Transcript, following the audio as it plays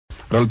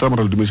Ra le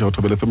tamara le dumesha go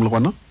Thobela FM le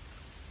gona?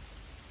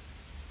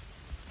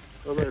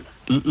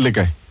 Le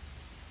kae?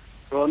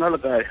 Rona le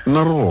kae?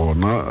 Na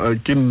rona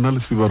ke nna le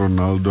Siba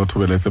Ronaldo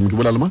Thobela FM ke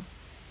bola le mang?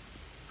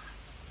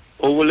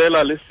 O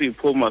bolela le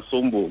Sipho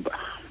Masombuka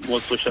mo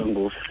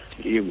Soshangofe.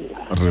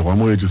 Re wa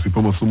mo etse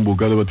Sipho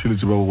Masombuka le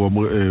batheletsi ba go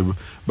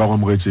ba go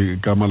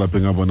mogetse ka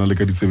malapeng a bona le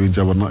ka ditsebeng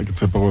tsa bona ke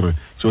tshepa gore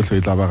tsohle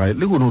e tla ba gae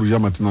le go no re ja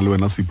matina le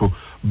wena Sipho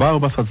ba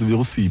ba sa tsebe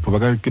go Sipho ba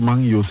ka ke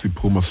mang yo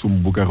Sipho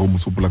Masombuka go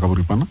motsopola ka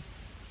boripana?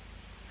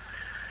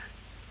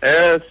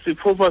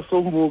 Sipho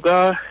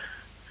Masombuka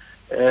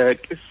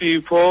ke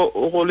Sipho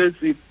o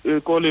goletse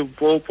ko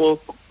Limpopo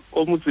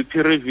ko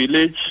Motsipiri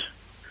village,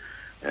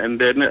 and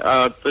then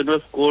tsena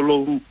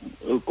sekolo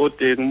ko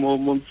teng mo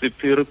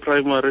Motsipiri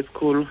primary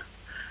school,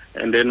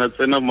 and then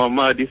tsena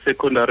Mamadi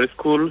secondary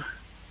school,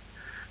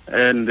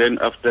 and then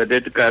after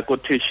that ka ko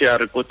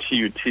tertiary ko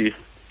TUT.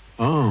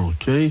 Oh,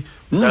 okay.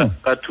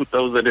 Ka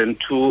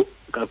 2002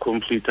 ka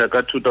complete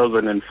ka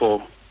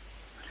 2004.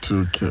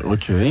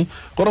 Okay.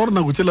 Go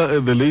na go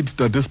tshela the late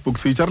Tate Spook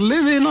se tsa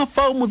le lena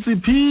fa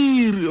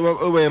Motsipiri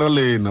ba era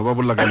lena ba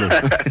bolla ka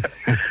lena.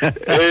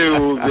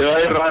 O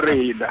ba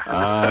rena.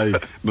 Ai,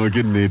 no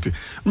ke nnete.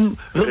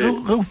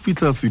 Go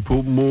fitla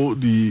Sipho mo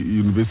di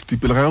university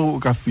pele ga o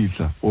ka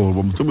fitla o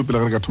ba motho mo pele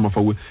ga ka thoma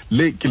fawe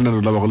le ke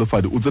lena la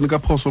bagolofadi o tsene ka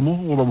phoso mo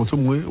go ba motho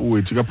mongwe o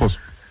etse ka phoso.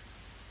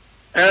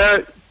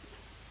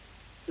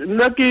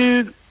 Nna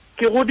ke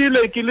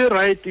godile ke le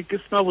right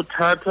ke sna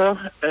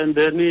bothata, and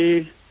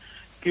then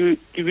ke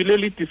bile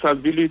le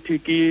disability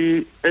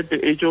ke at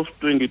the age of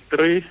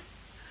 23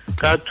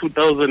 ka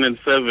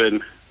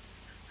 2007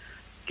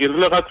 ke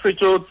rile ga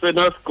fetso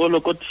tsena sekolo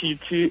ko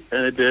TT,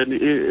 and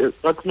then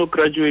ka no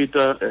graduate,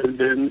 and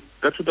then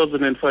ka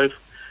 2005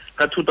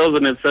 ka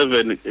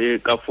 2007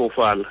 ka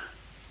fofala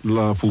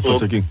la fofa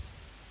checking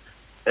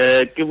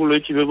ke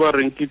bolwetse be ba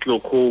reng ke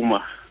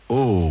glaucoma.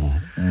 Oh.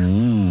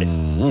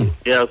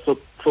 Yeah, so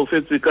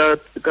fetsi ka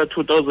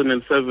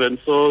 2007,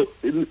 so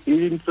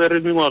in tsere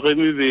mengwaga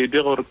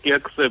mebedi gore ke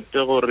accept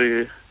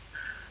gore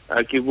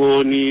a ke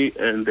bone,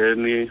 and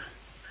then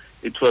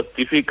it was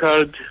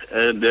difficult,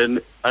 and then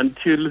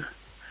until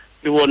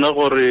ke bona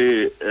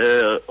gore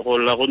go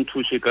la go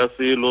nthushe ka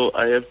selo,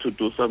 I have to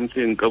do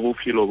something ka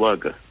bophelo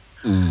baka.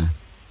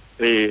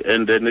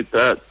 And then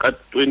ka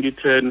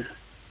 2010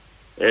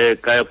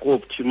 ka ya ko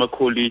Optima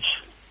College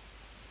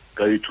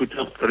ka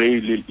ithuta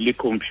braille le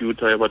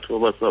computer ya batho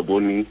ba sa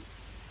boneng.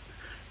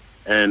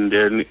 And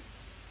then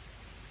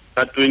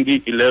at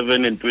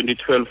 2011 and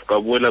 2012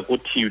 ka boela ko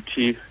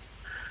TUT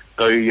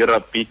ka yira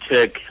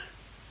BTech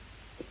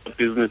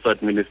business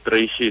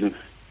administration,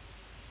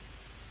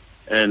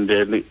 and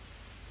then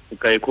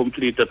ka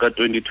complete ka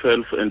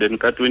 2012, and then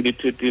ka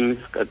 2013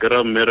 ka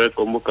kera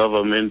mmereko mo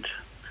government.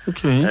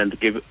 Okay. And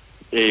ke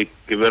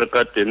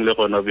bereka teng le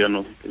gona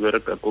bjano ke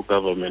bereka ko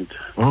government.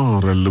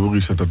 Oh, re le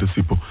bogisha Tate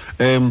Sipho.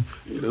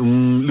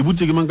 Le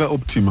butse ke mang ka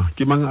Optima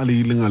ke mang a le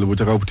ileng a le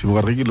botsa ka Optima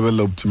ga re ke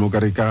lebella Optima ka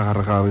re ka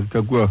gare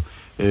ka kwa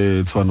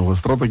tshwana go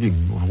strategy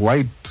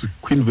white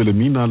Queen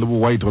Wilhelmina le bo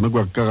white gona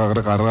kwa ka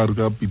gare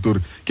ka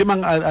Pitori ke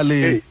mang a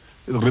le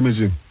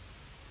remaging?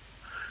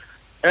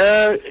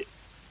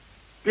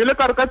 Ke le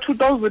ka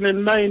 2009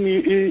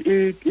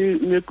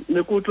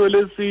 ne ko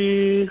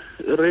tloletse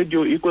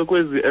radio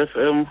Ikwekwezi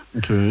FM.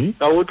 Okay.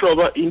 Ka o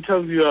tloba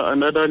interview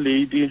another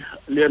lady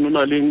le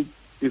nona le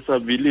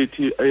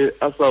disability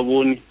a sa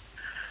bone,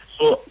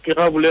 so ke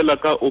ga bolela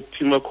ka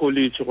Optima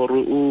College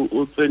gore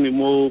o tsene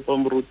mo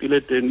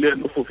pamrutile teng le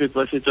no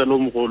fofetsa shetsa lo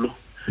mogolo,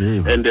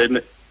 and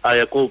then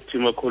I go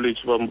Optima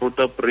College ba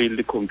mruta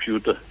braille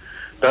computer.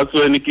 That's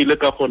when ke le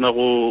ka gona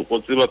go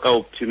tseba ka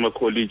Optima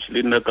College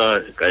le nna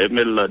ka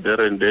emela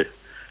there and there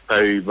ka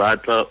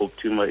batla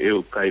Optima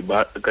eo ka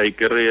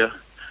ikreya,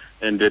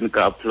 and then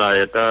ka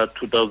apply ka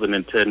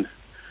 2010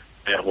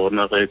 ya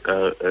gona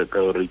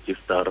ka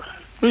register.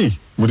 Hey,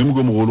 modimo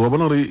go mogolo wa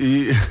bona re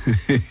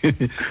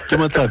ke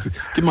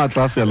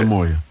matlase ya le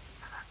moya.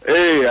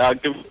 A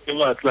ke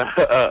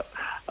matla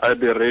a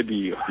the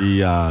radio.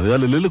 Yeah, ya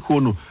le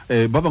khono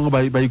ba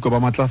bangwe ba ikoba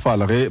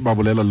matlafala ge ba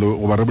bolela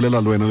go ba re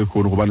bolela le wena le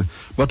khono go bana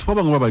batho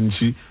ba bangwe ba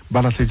bantši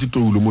ba latlhetse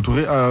toulo motho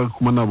ge a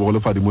khumana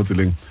bagolofadi mo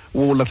tseleng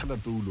o latlhela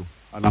toulo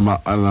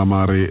ana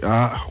mare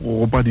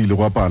go padile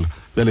go apala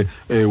bele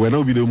wena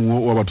o bile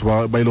mongwe wa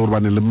batho ba ile gore ba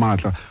ne le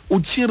matla o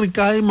tshire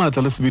kae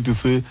matla le sebete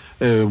se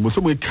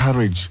motho mo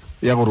courage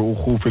ya gore o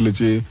go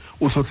feletse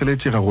o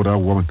tlhotlheletse ga gore a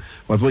woman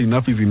was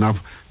enough is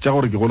enough tja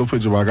gore ke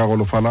golofetse ba ka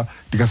golofala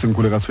di ka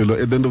senkole ka selo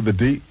at the end of the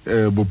day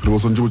bophelo bo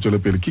sontse bo tswele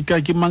pele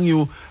ke mang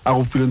yo a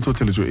go fileng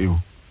tlhotlheletso eo?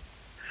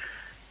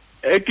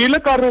 Ke ile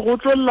ka re go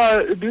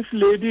tlolla this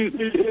lady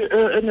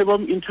ene ba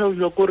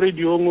interview ko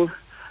radio ngwe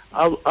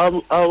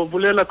a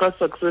bolela ka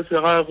success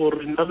ga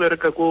gore nna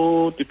bereka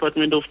ko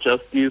Department of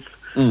Justice,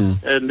 and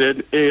then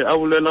a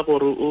bolela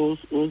gore o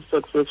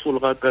successful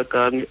ga ka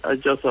kang a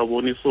just a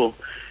bone, so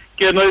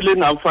ke no ile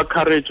na fa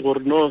courage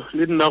gore no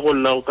le nna go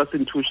lla ka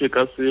senthushe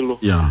ka selo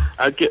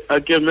a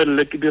ke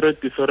melle ke dire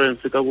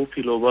difference ka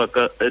bophelo ba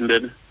ka, and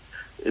then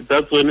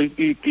that's when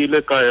ke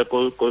ile ka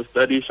go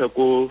study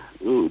ko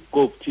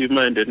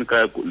Optima, and then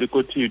ka le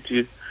ko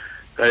TUT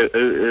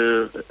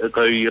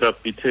ka ira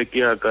BTech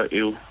ya ka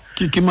eo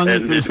ke mang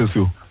se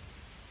seo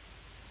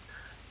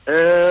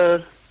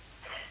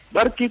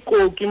bar ke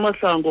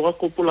mahlango ga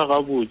kopola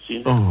ga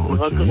botse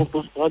ga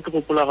ke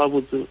kopola ga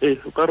botse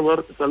ka re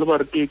bar sa le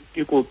bar ke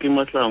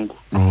mahlango.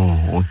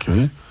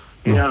 Okay.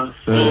 Yeah,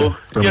 so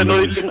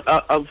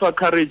I've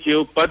courage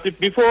you, but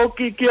before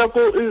ke ya ko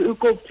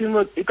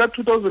Optima ka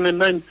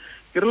 2009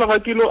 ke re la ga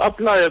kilo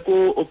apply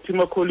ko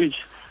Optima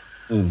College.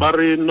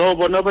 Bare no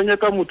bona ba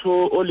nyaka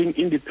motho o leng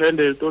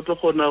independent to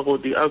gona go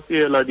di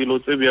apela dilo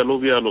tse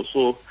bjalo,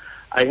 so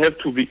I have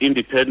to be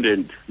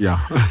independent. Yeah.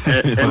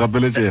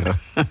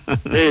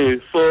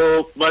 So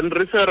ban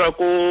refera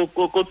ko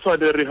tswa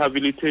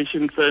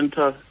rehabilitation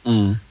center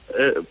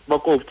ba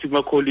ko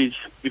Optima College.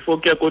 Before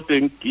ke go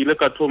teng ke ile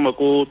ka thoma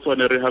ko tswa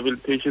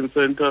rehabilitation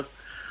center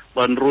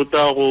ban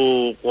ruta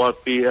go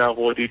apea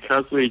go di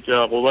classmates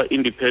go ba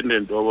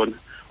independent wa bona.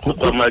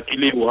 Go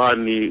makile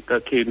one ka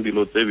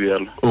kendilo tse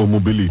bjalo.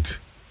 Mobility.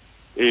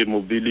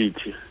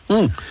 Mobility.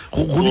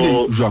 Go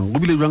bile jang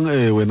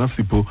wena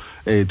Sipho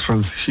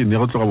transition ya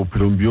go tloga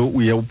bophelong bjo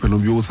o ya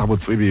bophelong bjo o sa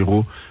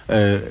botsebego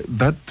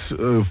that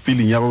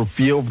feeling ya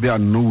fear of the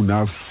unknown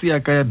a se ya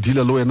ka ya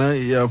dila le wena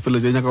ya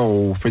feletsenya ka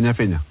go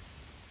fenya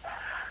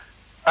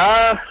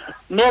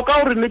no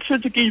ka gore next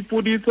ke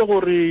ipoditse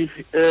gore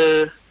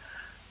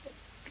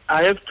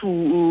I have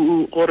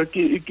to gore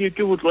ke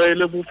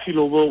botloele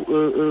bophelo bo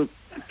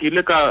ke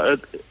le ka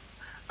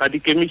di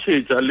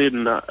kemišetša le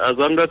nna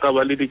azanga ka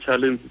ba le di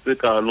challenge tse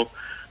kalo,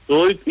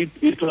 so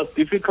it was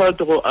difficult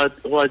go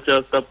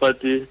adjust,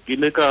 but ke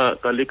le ka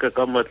leka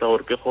ka matla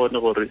gore ke kgone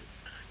gore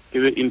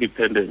ke be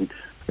independent.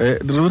 Re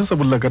sa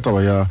bolla ka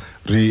taba ya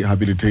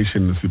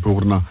rehabilitation Sipho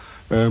gore na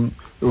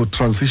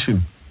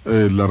transition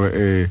la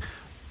re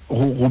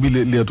go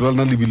bile le atla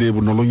na le bile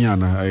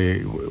bonolonyana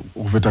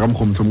go feta ka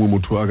mkhomtso mo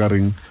motho a ka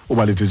reng o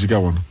ba letetse ka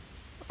bona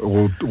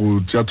go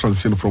tja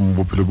transition from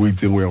bophelo bo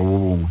itseng go ya go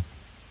bongwe.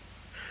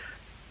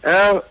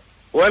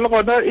 Well,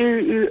 gona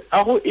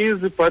go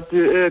easy, but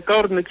ka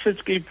gore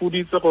next ke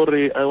ipoditse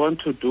gore I want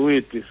to do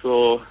it,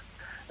 so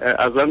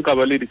azanka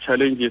ba le di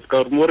challenges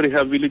ka gore mo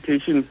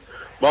rehabilitation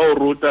ba o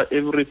ruta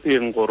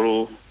everything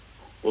gore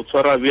o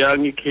tshwara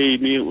bjang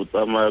cane o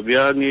tsamaya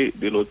bjang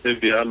dilo tse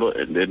bjalo,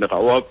 and then ga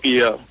wa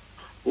pia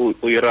o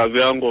ira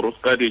bjang gore o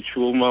ska di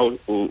tshuma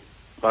o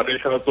ba re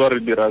tla tswa re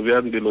dira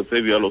bjang dilo tse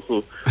bjalo,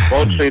 so ba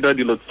o trader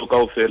dilo tse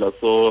kaofela,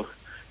 so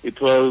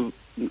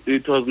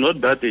it was not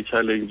that a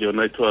challenge,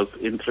 it was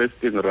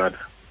interesting rather.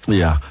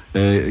 Yeah,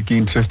 ke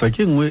interesta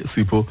ke ngwe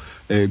Sipho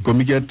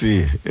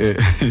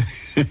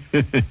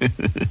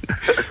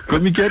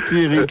komikate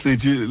re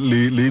tletse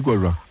le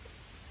ikwa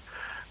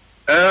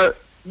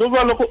no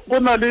ba go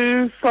na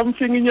le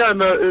something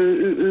nyana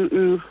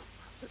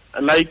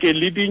like a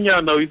leading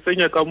nyana o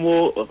itsenya ka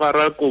mo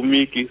gara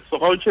komiki, so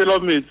ga o tshela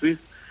metsi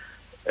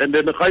and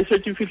then ga se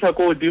fihla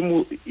ko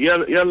dimo ya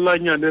la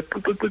nyane.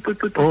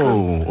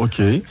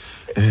 Okay.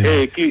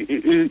 Ke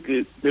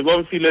le ba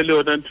mfile le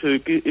ona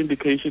ke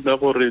indication ya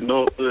gore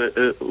no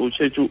o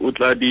tshetse o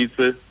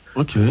tladitse.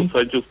 Okay.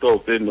 So just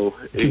stop no.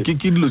 Ke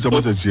dilo tsa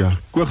matšatšia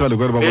kwa gale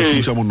gore ba ba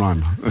shumša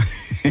monwana.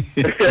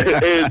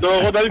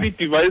 No go na le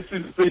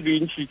devices tse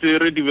dintsi tse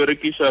re di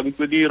berekisang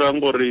tse di irang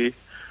gore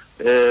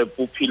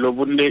bophelo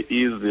bo nne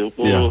easy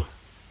go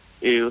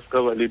o ska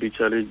ba le di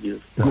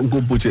challenges.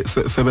 Go botse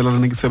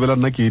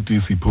sebelana ke iti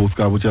Sipho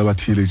ska botsa ba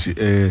thiletše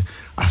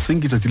a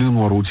senke tša tšile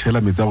ngore o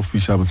tšhela metsi a go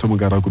fiša mohlomong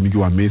ka ra komiki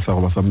wa mesa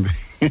go ba something.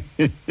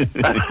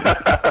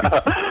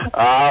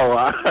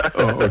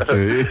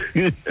 Okay.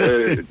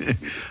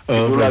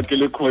 Ke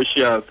le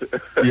cautious.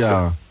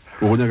 Yeah,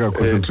 o nyaka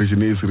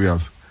concentration e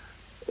serious.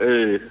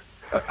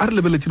 A re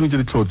lebeletse no tse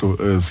ditlhotlo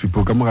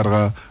Sipho ka mogare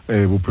ga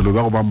bophelo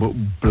ba go ba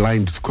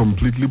blind,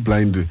 completely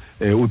blind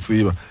o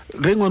tseba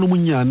ge ngwana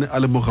monnyane a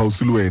le mo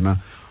gausi le wena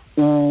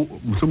o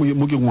mohlomong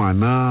mo ke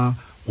ngwana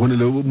go ne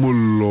le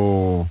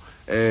mollo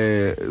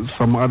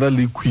some other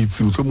liquids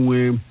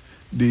mohlomongwe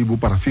di bo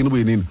parafene bo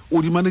enene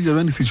o di manager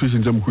jang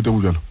di-situation tša mohuta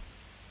mo jalo.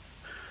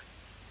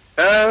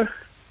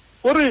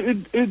 Gore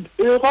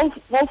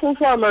ga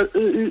fofala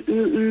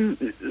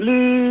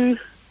le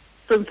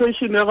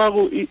sensation ya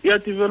gago ya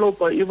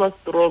developer e ba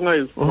stronger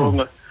and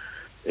stronger.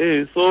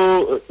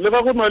 So le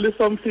ga go na le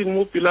something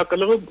mo pilaka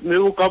le ne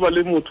o ka ba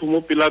le motho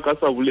mo pilaka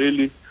sa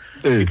bolele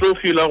ke tlo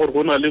fila gore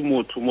go na le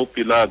motho mo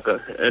pilaka,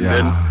 and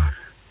then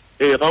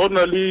ga go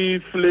na le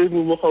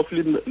flame mo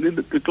gaufi le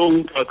ke tlo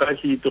utlwa ka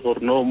hit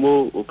gore no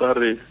mo o ka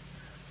re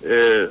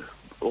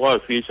wa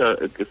fisha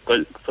ke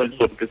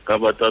ska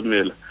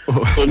batamela.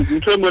 So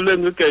ntho engwe le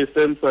engwe ke a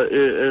sense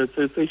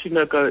sensation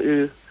ya ka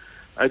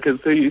I can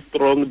say is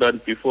strong than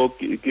before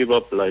ke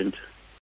ba blind.